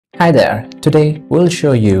Hi there, today we'll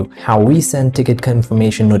show you how we send ticket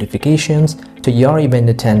confirmation notifications to your event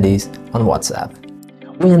attendees on WhatsApp.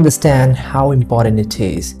 We understand how important it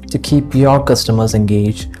is to keep your customers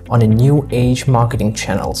engaged on a new age marketing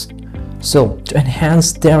channels. So to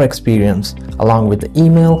enhance their experience along with the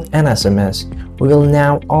email and SMS, we will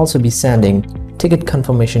now also be sending ticket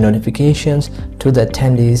confirmation notifications to the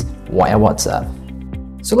attendees via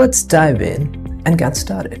WhatsApp. So let's dive in and get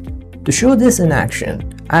started. To show this in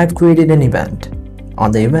action, I've created an event. On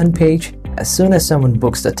the event page, as soon as someone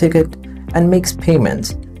books the ticket and makes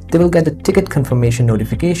payments, they will get a ticket confirmation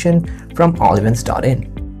notification from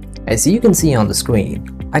AllEvents.in. As you can see on the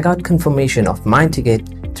screen, I got confirmation of my ticket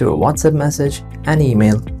through a WhatsApp message, an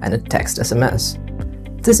email, and a text SMS.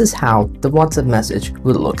 This is how the WhatsApp message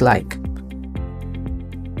will look like.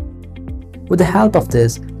 With the help of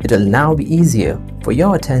this, it will now be easier for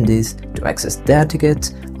your attendees to access their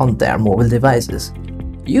tickets on their mobile devices.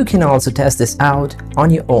 You can also test this out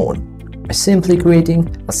on your own by simply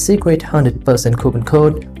creating a secret 100% coupon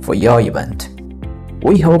code for your event.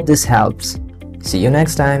 We hope this helps. See you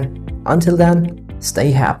next time. Until then,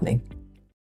 stay happening.